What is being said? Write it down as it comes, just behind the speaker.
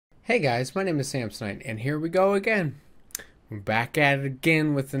Hey guys, my name is Samsonite, and here we go again. We're back at it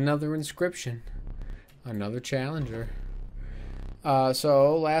again with another inscription. Another challenger.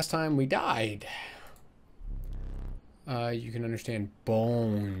 So last time we died. You can understand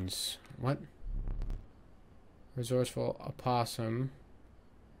bones. What? Resourceful opossum.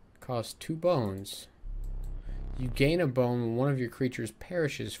 Costs 2 bones. You gain a bone when one of your creatures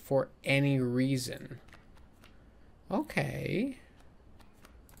perishes for any reason. Okay.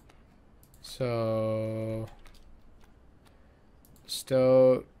 So,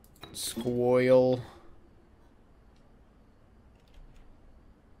 Stoat, Squoil.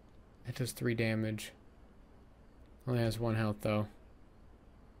 That does 3 damage. Only has 1 health though.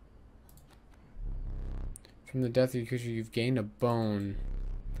 From the death of your creature, you've gained a bone.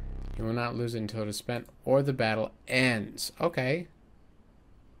 You will not lose it until it is spent or the battle ends. Okay.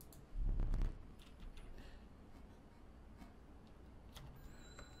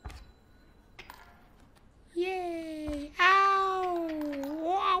 Yay! Ow!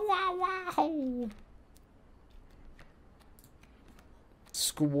 Wow, wow, wow!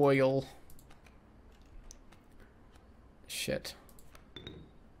 Squoil. Shit.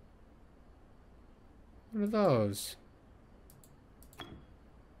 What are those?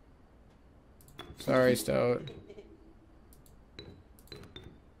 Sorry, Stoat.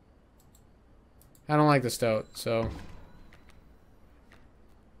 I don't like the Stoat, so...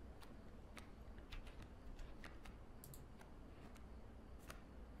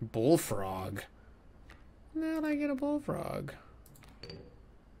 Bullfrog. How'd I get a bullfrog?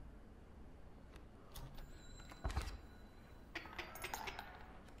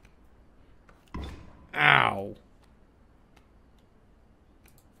 Ow.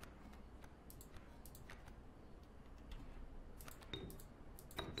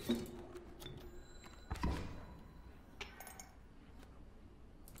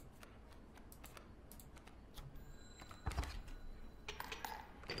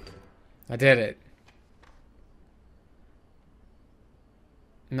 I did it.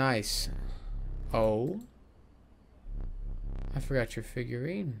 Nice. Oh. I forgot your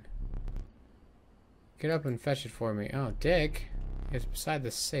figurine. Get up and fetch it for me. Oh, Dick. It's beside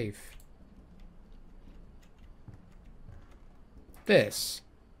the safe. This.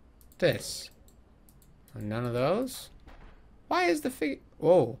 None of those? Why is the fig...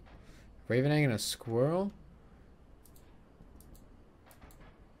 Whoa. Raven egg and a squirrel?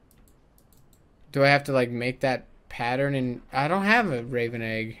 Do I have to, like, make that pattern? And I don't have a raven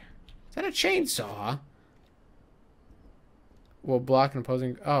egg. Is that a chainsaw? Will block an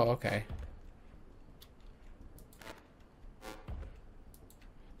opposing... Oh, okay.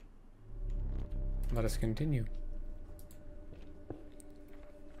 Let us continue.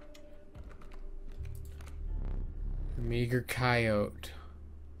 A meager coyote.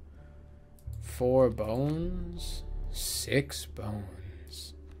 4 bones? 6 bones.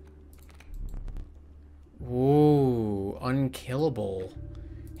 Ooh, unkillable.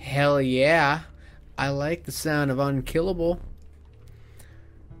 Hell yeah. I like the sound of unkillable.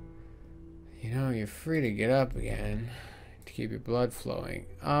 You know, you're free to get up again to keep your blood flowing.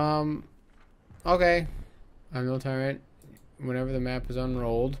 Okay. I'm no tyrant. Whenever the map is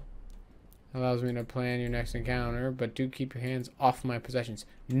unrolled, allows me to plan your next encounter, but do keep your hands off my possessions.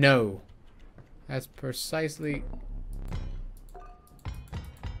 No. That's precisely...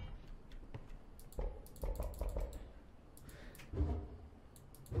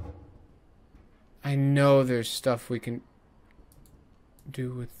 I know there's stuff we can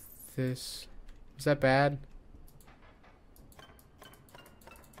do with this. Is that bad?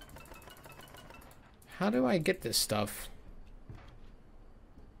 How do I get this stuff?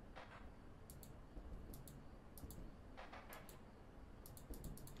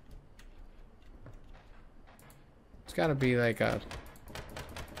 It's gotta be like a...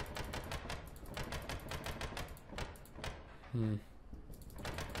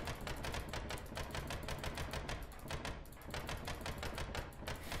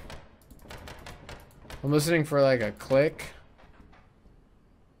 I'm listening for like a click.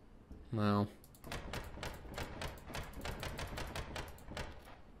 No.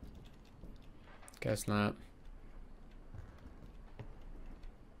 Guess not.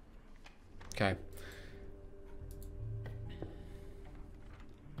 Okay.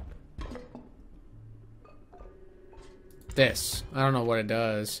 This. I don't know what it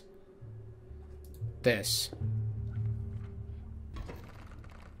does. This.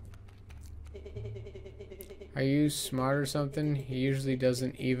 Are you smart or something? He usually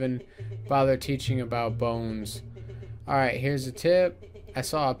doesn't even bother teaching about bones. Alright, here's a tip. I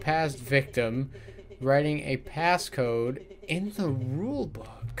saw a past victim writing a passcode in the rule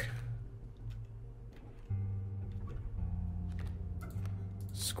book.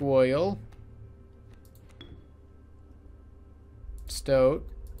 Squoil. Stoat.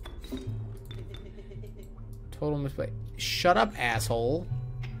 Total misplay. Shut up, asshole.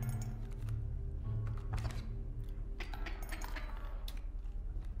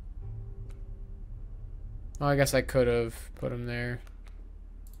 Oh, I guess I could have put him there.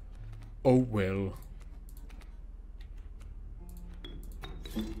 Oh well.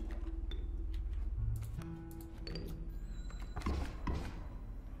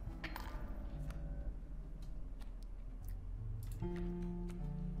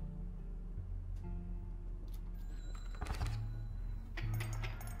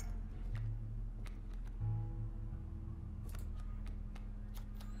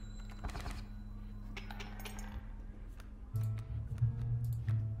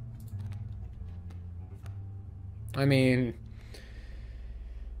 I mean,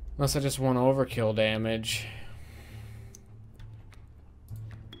 unless I just want overkill damage.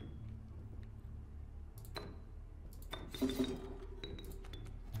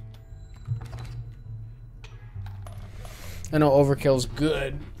 I know overkill's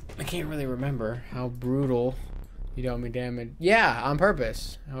good. I can't really remember how brutal you dealt me damage. Yeah, on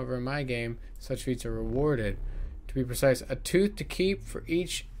purpose. However, in my game, such feats are rewarded. To be precise, a tooth to keep for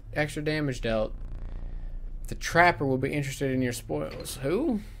each extra damage dealt. The trapper will be interested in your spoils.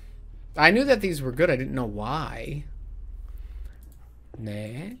 Who? I knew that these were good. I didn't know why.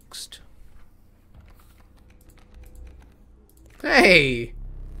 Next. Hey!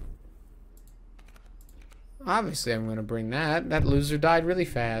 Obviously I'm going to bring that. That loser died really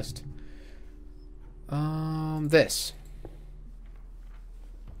fast. This.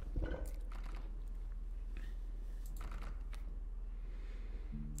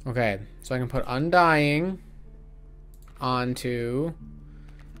 Okay, so I can put Undying onto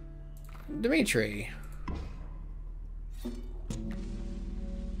Dimitri.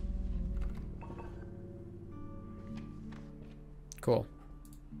 Cool.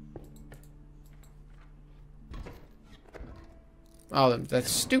 Oh, that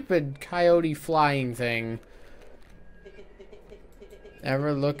stupid coyote flying thing.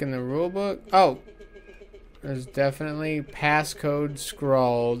 Ever look in the rulebook? Oh, there's definitely passcode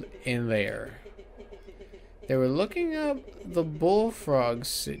scrawled in there. They were looking up the bullfrog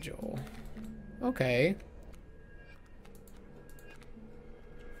sigil. Okay.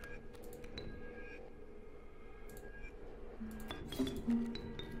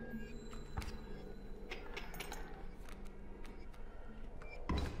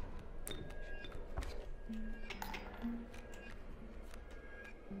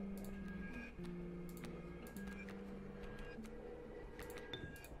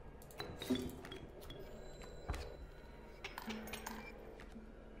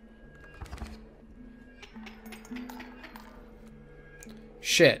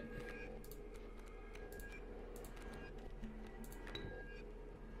 Shit.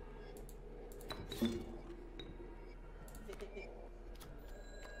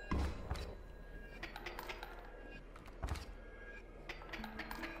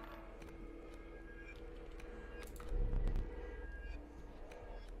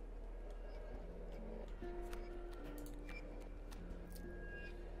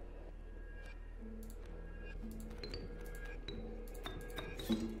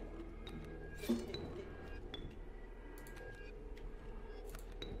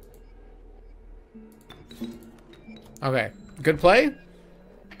 Okay, good play?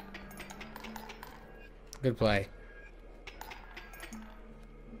 Good play.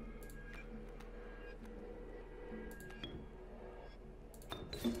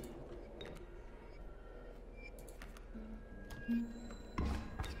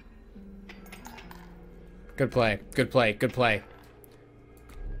 Good play, good play, good play.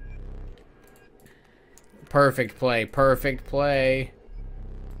 Perfect play, perfect play.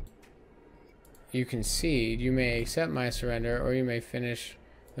 You concede. You may accept my surrender, or you may finish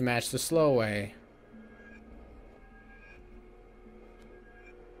the match the slow way.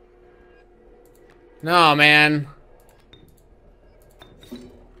 No, man.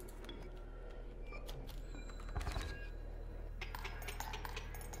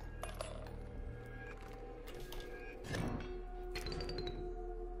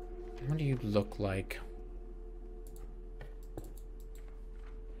 What do you look like?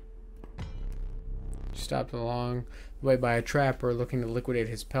 Stopped along the way by a trapper looking to liquidate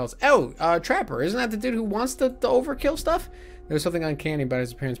his pelts. Oh, trapper, isn't that the dude who wants the overkill stuff? There was something uncanny about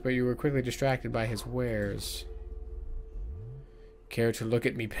his appearance, but you were quickly distracted by his wares. Care to look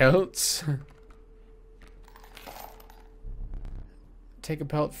at me pelts? Take a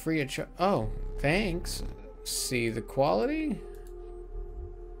pelt free of charge. Oh, thanks. See the quality?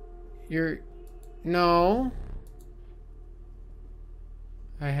 You're... No.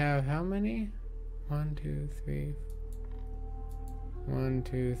 I have how many? 1, 2, 3... 1,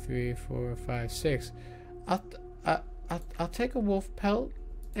 2, 3, 4, 5, 6. I'll take a wolf pelt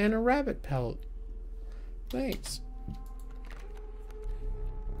and a rabbit pelt. Thanks.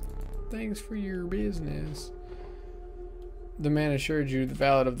 Thanks for your business. The man assured you the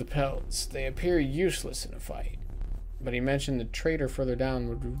value of the pelts. They appear useless in a fight. But he mentioned the trader further down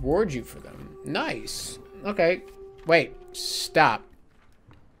would reward you for them. Nice. Okay. Wait. Stop.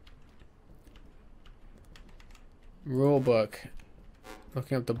 Rulebook.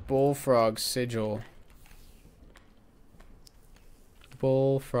 Looking up the bullfrog sigil.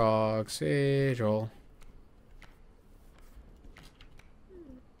 Bullfrog sigil.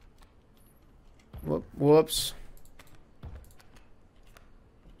 Whoops.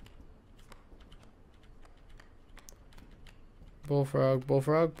 Bullfrog,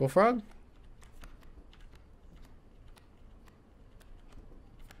 bullfrog, bullfrog.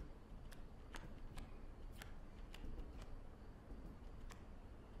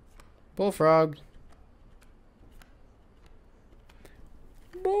 Bullfrog.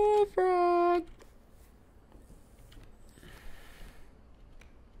 Bullfrog.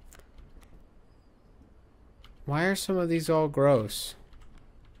 Why are some of these all gross?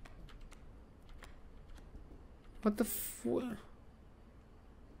 What the f...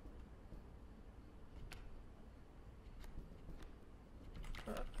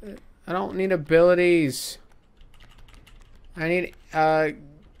 I don't need abilities. I need,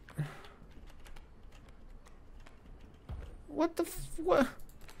 what the f...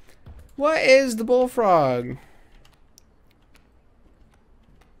 What is the bullfrog?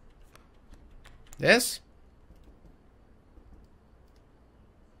 This?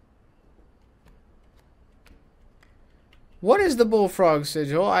 What is the bullfrog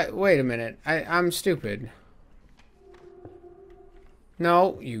sigil? Wait a minute. I'm stupid.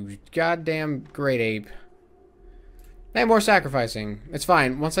 No, you goddamn great ape. Hey, more sacrificing. It's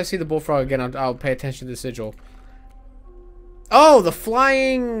fine. Once I see the bullfrog again, I'll pay attention to the sigil. Oh, the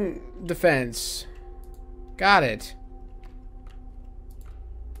flying defense. Got it.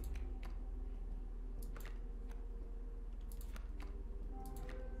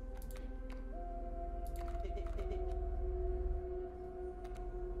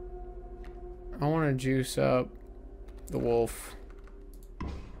 I want to juice up the wolf.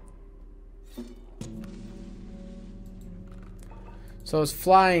 So it's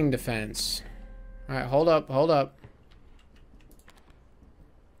flying defense. Alright, hold up, hold up.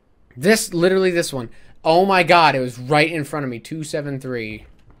 This, literally this one. Oh my god, it was right in front of me. 273.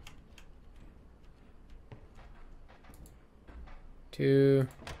 2,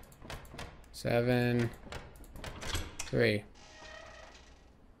 7, 3.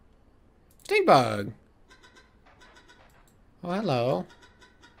 Stink bug. Oh, hello.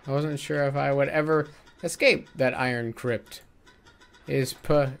 I wasn't sure if I would ever escape that iron crypt. Is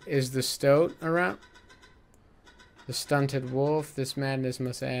the stoat around? The stunted wolf. This madness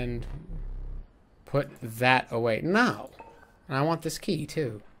must end. Put that away. No. And I want this key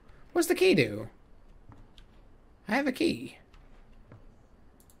too. What's the key do? I have a key.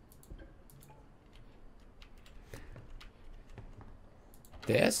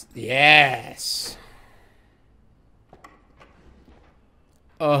 This? Yes.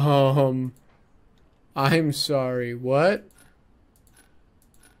 I'm sorry. What?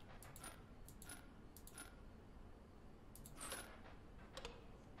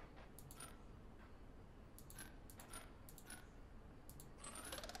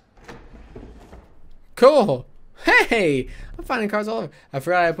 Cool. Hey, I'm finding cards all over. I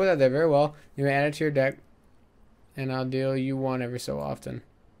forgot I put that there very well. You may add it to your deck, and I'll deal you one every so often.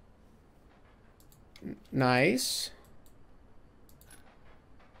 Nice.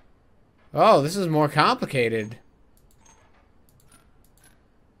 Oh, this is more complicated.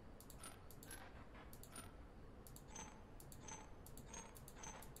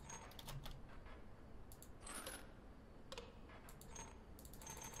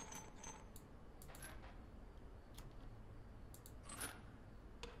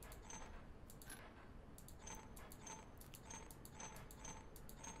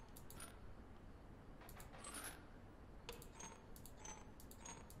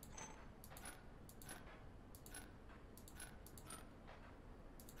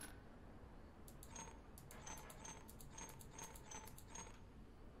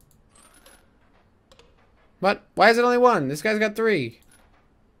 What? Why is it only one? This guy's got 3.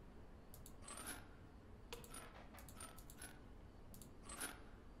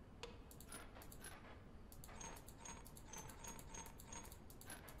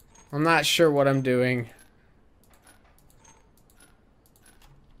 I'm not sure what I'm doing.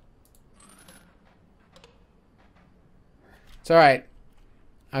 It's alright.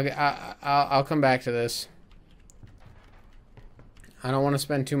 I'll come back to this. I don't want to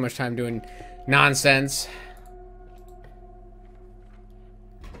spend too much time doing nonsense.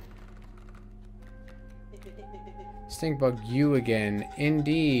 Stink bug, you again.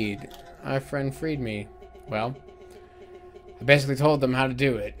 Indeed. Our friend freed me. Well, I basically told them how to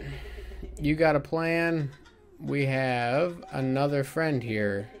do it. You got a plan? We have another friend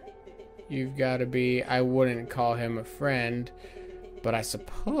here. You've got to be... I wouldn't call him a friend, but I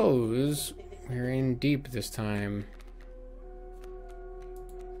suppose we're in deep this time.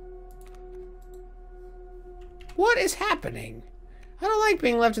 What is happening? I don't like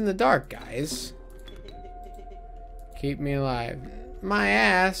being left in the dark, guys. Keep me alive. My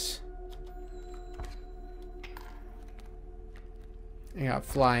ass. I got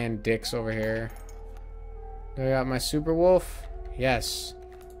flying dicks over here. Do I got my super wolf? Yes.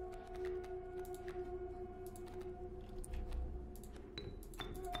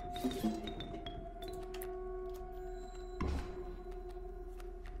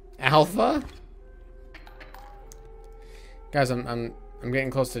 Alpha? Guys, I'm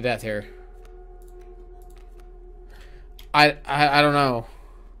getting close to death here. I don't know.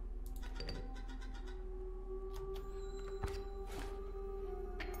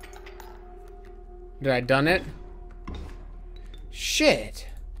 Did I done it? Shit.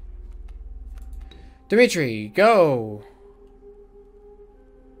 Dimitri, go.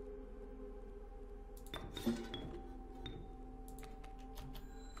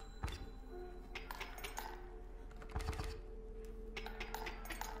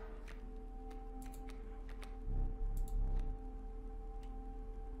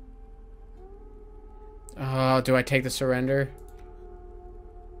 Oh, do I take the surrender?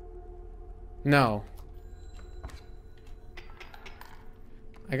 No.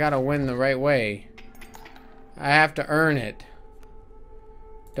 I gotta win the right way. I have to earn it.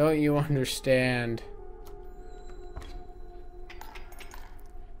 Don't you understand?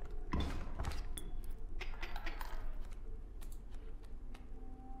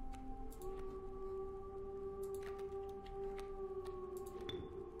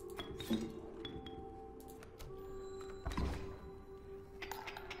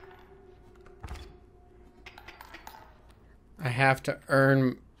 I have to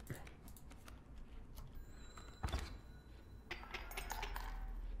earn...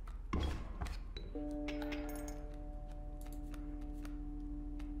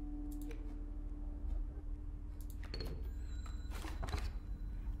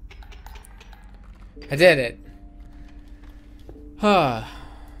 I did it. Huh.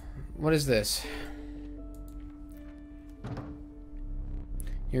 What is this?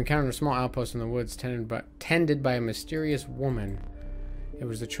 You encountered a small outpost in the woods tended by a mysterious woman. It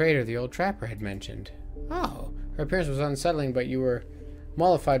was the trader the old trapper had mentioned. Oh, her appearance was unsettling, but you were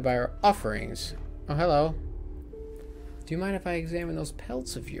mollified by her offerings. Oh, hello. Do you mind if I examine those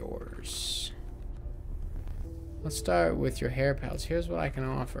pelts of yours? Let's start with your hair pelts. Here's what I can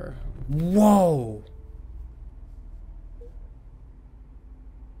offer. Whoa!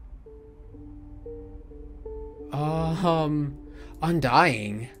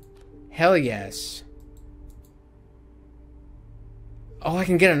 Undying? Hell yes. Oh, I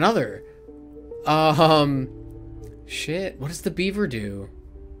can get another. Shit. What does the beaver do?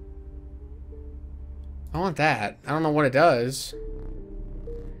 I want that. I don't know what it does.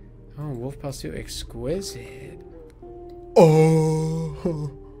 Oh, wolf pelt suit. Exquisite.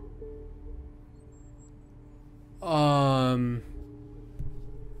 Oh.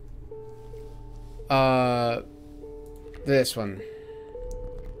 This one.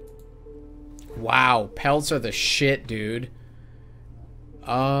 Wow, pelts are the shit, dude.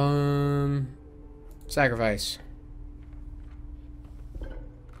 Sacrifice.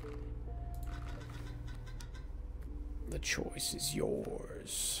 The choice is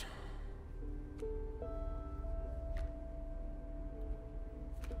yours.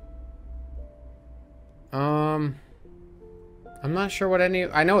 I'm not sure what any...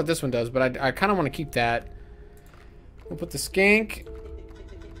 I know what this one does, but I kind of want to keep that. We'll put the skink.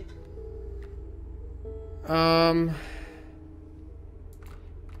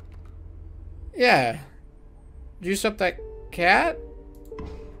 Yeah. Juice up that cat?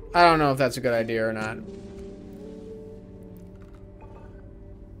 I don't know if that's a good idea or not.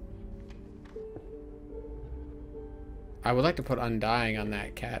 I would like to put Undying on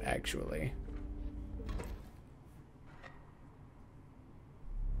that cat, actually.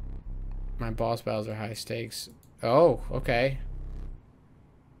 My boss battles are high stakes. Oh, okay.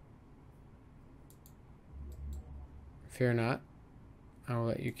 Fear not. I will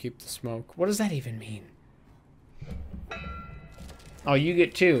let you keep the smoke. What does that even mean? Oh, you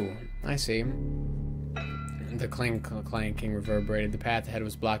get two. I see. The clanking reverberated. The path ahead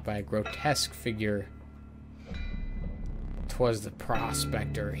was blocked by a grotesque figure. 'Twas the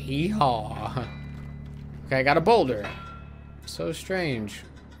prospector. Hee-haw. Okay, I got a boulder. So strange.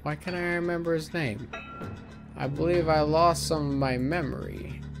 Why can't I remember his name? I believe I lost some of my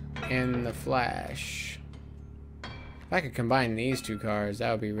memory in the flash. If I could combine these two cars,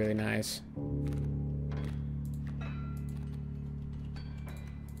 that would be really nice.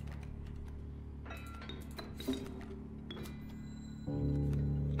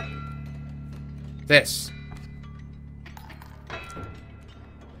 This.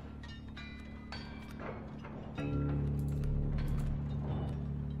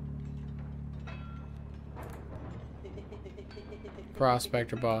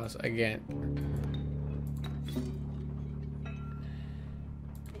 Prospector boss again.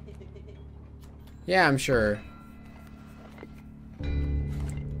 Yeah, I'm sure.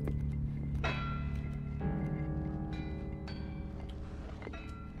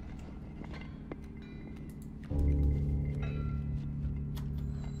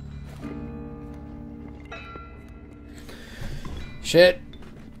 Shit.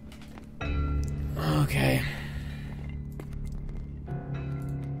 Okay.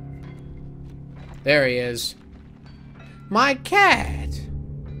 There he is. My cat!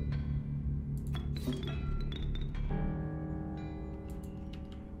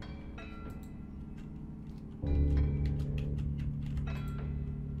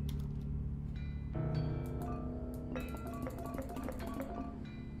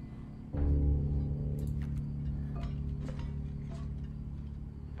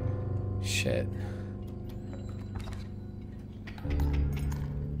 Shit.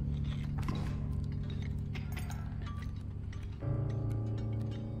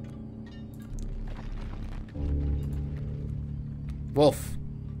 Wolf.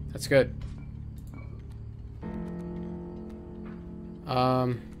 That's good.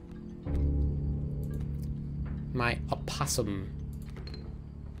 My opossum.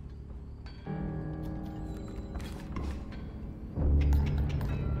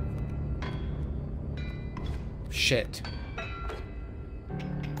 Shit.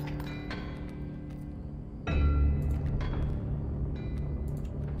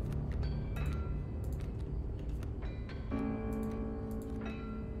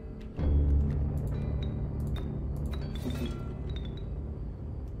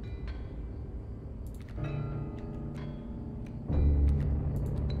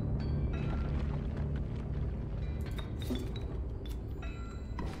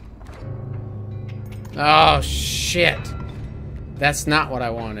 Oh, shit. That's not what I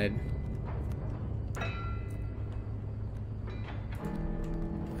wanted.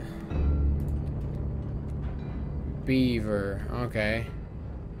 Beaver. Okay.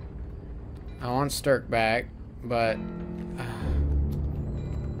 I want STURK back, but...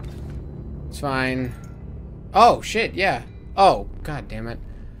 it's fine. Oh, shit, yeah. Oh, god damn it.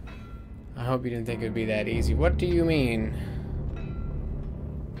 I hope you didn't think it would be that easy. What do you mean?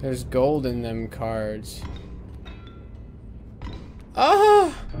 There's gold in them cards.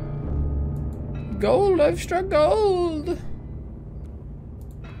 Oh! Gold, I've struck gold!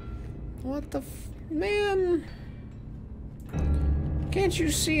 What the man? Can't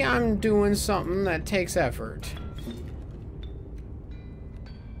you see I'm doing something that takes effort?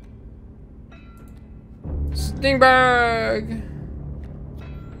 Stingberg!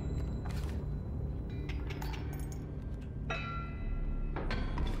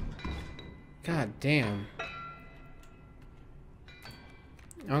 God damn.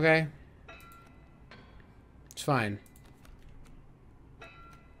 Okay. It's fine.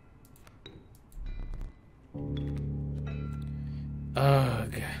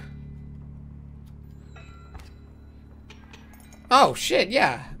 Ugh. Oh, shit,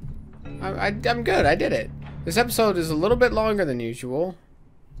 yeah. I'm good. I did it. This episode is a little bit longer than usual.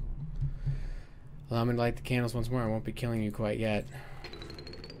 Allow me to light the candles once more. I won't be killing you quite yet.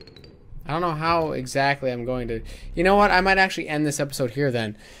 I don't know how exactly I'm going to... You know what? I might actually end this episode here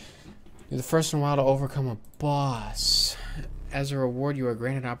then. You're the first in a while to overcome a boss. As a reward, you are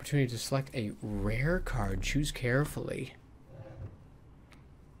granted an opportunity to select a rare card. Choose carefully.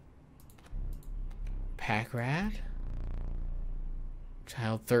 Pack rat?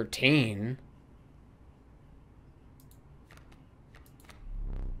 Child 13?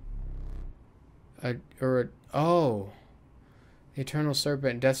 Oh. The Eternal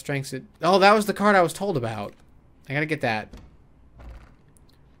Serpent, Death Strengths it. Oh, that was the card I was told about. I gotta get that.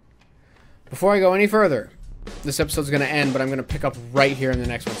 Before I go any further, this episode's going to end, but I'm going to pick up right here in the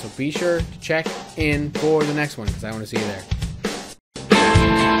next one. So be sure to check in for the next one because I want to see you there.